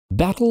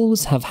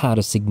Battles have had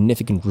a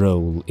significant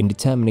role in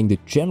determining the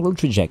general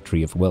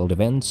trajectory of world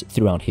events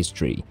throughout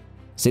history.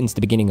 Since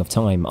the beginning of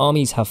time,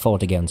 armies have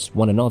fought against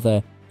one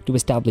another to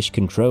establish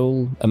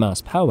control,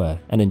 amass power,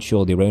 and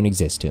ensure their own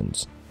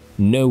existence.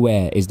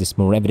 Nowhere is this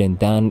more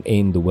evident than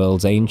in the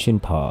world's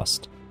ancient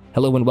past.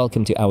 Hello and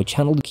welcome to our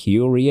channel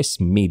Curious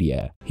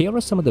Media. Here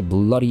are some of the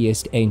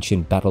bloodiest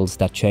ancient battles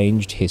that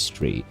changed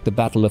history. The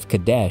Battle of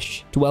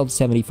Kadesh,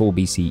 1274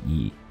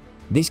 BCE.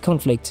 This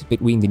conflict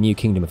between the New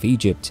Kingdom of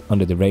Egypt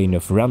under the reign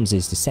of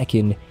Ramses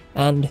II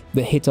and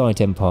the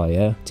Hittite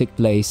Empire took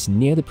place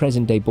near the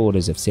present-day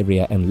borders of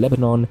Syria and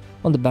Lebanon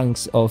on the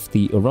banks of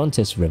the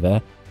Orontes River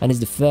and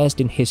is the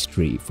first in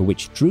history for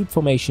which troop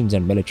formations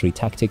and military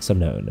tactics are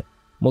known.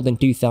 More than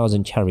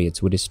 2,000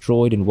 chariots were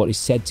destroyed in what is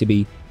said to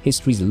be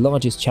history's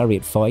largest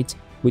chariot fight,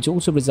 which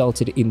also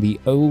resulted in the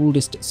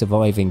oldest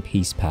surviving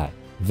peace pact,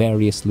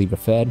 variously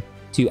referred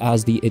to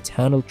as the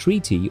Eternal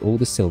Treaty or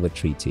the Silver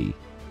Treaty.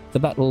 The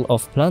Battle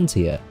of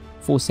Plataea,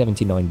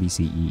 479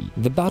 BCE.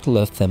 The Battle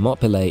of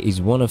Thermopylae is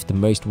one of the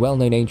most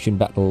well-known ancient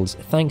battles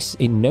thanks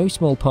in no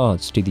small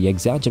parts to the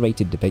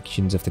exaggerated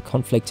depictions of the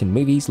conflict in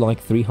movies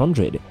like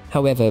 300.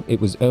 However, it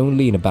was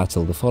only in a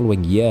battle the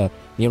following year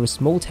near a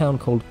small town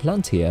called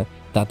Plataea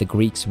that the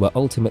Greeks were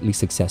ultimately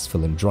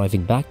successful in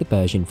driving back the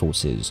Persian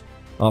forces.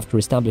 After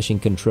establishing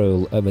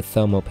control over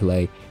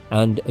Thermopylae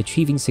and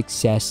achieving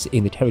success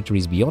in the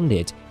territories beyond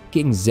it,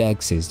 King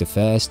Xerxes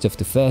I of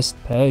the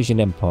First Persian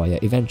Empire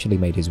eventually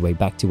made his way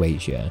back to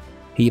Asia.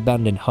 He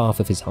abandoned half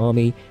of his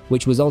army,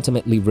 which was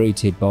ultimately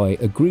routed by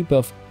a group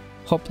of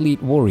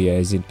hoplite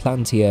warriors in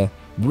Plataea,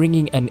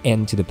 bringing an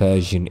end to the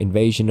Persian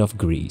invasion of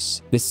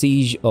Greece. The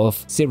Siege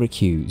of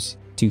Syracuse,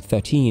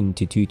 213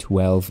 to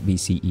 212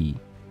 BCE.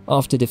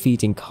 After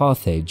defeating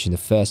Carthage in the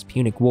First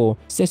Punic War,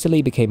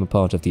 Sicily became a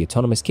part of the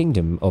autonomous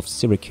kingdom of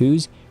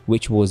Syracuse,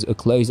 which was a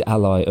close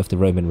ally of the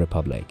Roman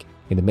Republic.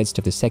 In the midst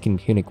of the Second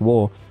Punic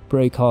War,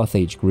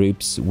 pro-Carthage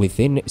groups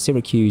within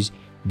Syracuse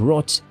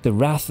brought the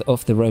wrath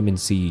of the Roman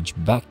siege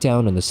back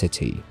down on the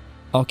city.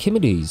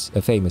 Archimedes,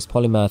 a famous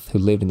polymath who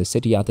lived in the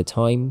city at the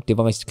time,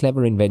 devised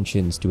clever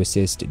inventions to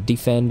assist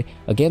defend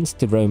against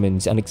the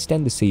Romans and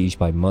extend the siege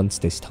by months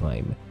this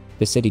time.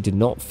 The city did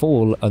not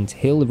fall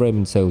until the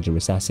Roman soldier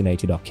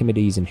assassinated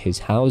Archimedes in his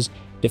house,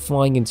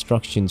 defying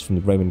instructions from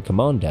the Roman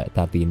commander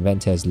that the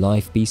inventor's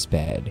life be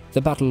spared.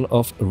 The Battle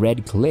of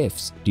Red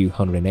Cliffs,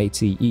 208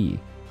 CE.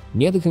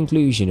 Near the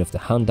conclusion of the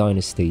Han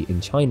Dynasty in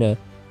China,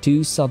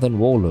 two southern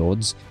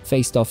warlords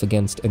faced off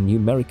against a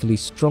numerically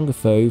stronger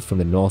foe from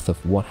the north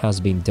of what has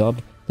been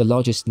dubbed the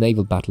largest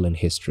naval battle in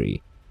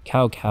history.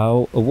 Cao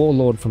Cao, a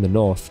warlord from the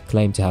north,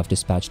 claimed to have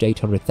dispatched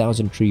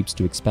 800,000 troops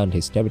to expand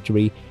his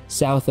territory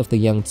south of the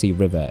Yangtze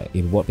River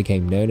in what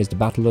became known as the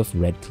Battle of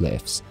Red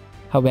Cliffs.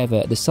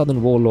 However, the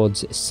southern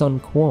warlords Sun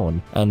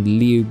Quan and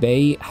Liu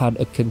Bei had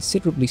a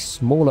considerably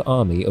smaller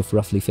army of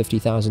roughly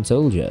 50,000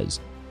 soldiers.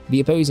 The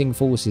opposing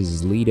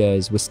forces'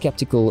 leaders were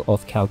skeptical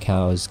of Cao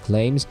Cao's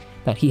claims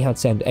that he had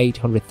sent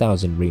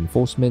 800,000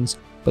 reinforcements,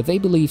 but they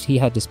believed he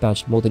had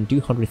dispatched more than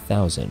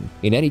 200,000.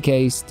 In any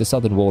case, the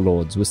southern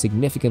warlords were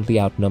significantly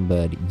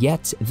outnumbered,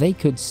 yet they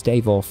could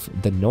stave off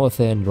the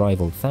northern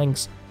rival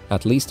thanks,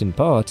 at least in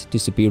part, to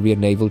superior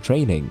naval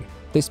training.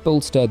 This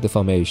bolstered the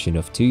formation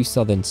of two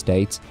southern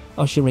states,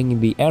 ushering in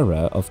the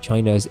era of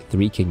China's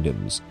three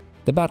kingdoms.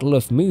 The Battle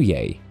of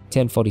Muye,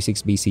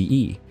 1046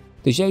 BCE.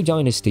 The Zhou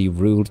dynasty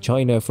ruled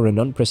China for an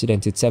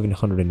unprecedented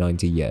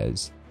 790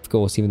 years. Of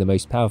course, even the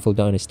most powerful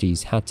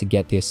dynasties had to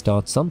get their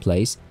start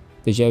someplace.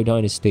 The Zhou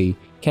dynasty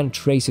can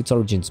trace its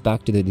origins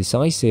back to the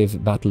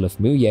decisive Battle of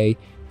Muye,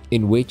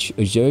 in which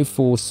a Zhou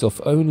force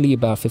of only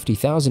about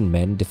 50,000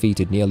 men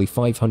defeated nearly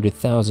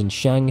 500,000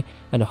 Shang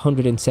and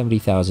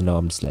 170,000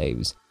 armed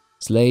slaves.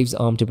 Slaves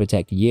armed to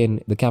protect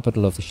Yin, the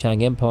capital of the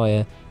Shang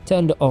Empire,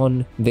 turned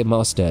on their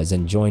masters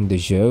and joined the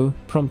Zhou,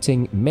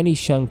 prompting many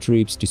Shang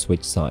troops to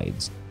switch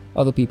sides.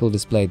 Other people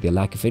displayed their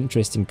lack of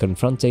interest in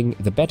confronting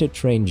the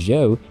better-trained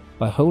Zhou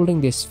by holding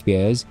their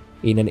spears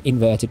in an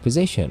inverted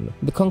position.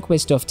 The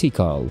Conquest of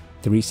Tikal,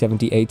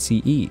 378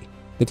 CE.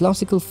 The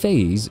classical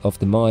phase of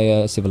the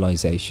Maya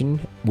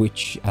civilization,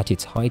 which at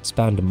its height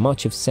spanned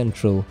much of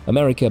Central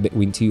America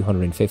between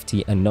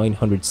 250 and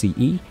 900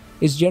 CE,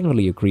 is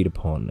generally agreed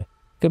upon.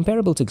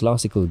 Comparable to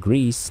classical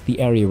Greece, the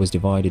area was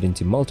divided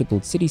into multiple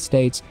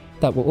city-states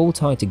that were all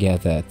tied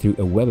together through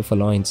a web of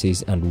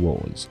alliances and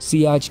wars.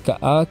 Siaj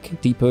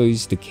Ka'ak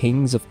deposed the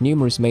kings of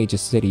numerous major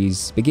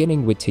cities,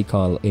 beginning with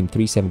Tikal in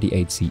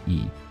 378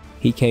 CE.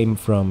 He came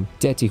from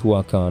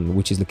Teotihuacan,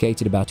 which is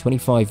located about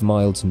 25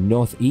 miles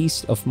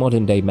northeast of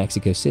modern-day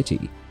Mexico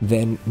City.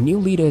 Then, new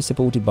leaders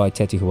supported by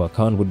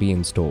Teotihuacan would be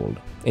installed.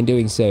 In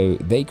doing so,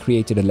 they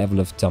created a level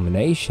of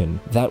domination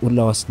that would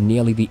last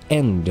nearly the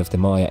end of the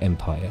Maya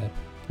Empire.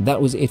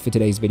 That was it for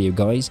today's video,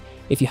 guys.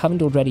 If you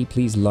haven't already,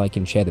 please like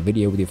and share the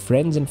video with your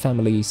friends and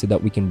family so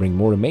that we can bring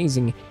more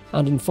amazing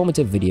and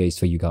informative videos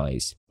for you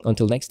guys.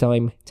 Until next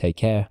time, take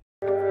care.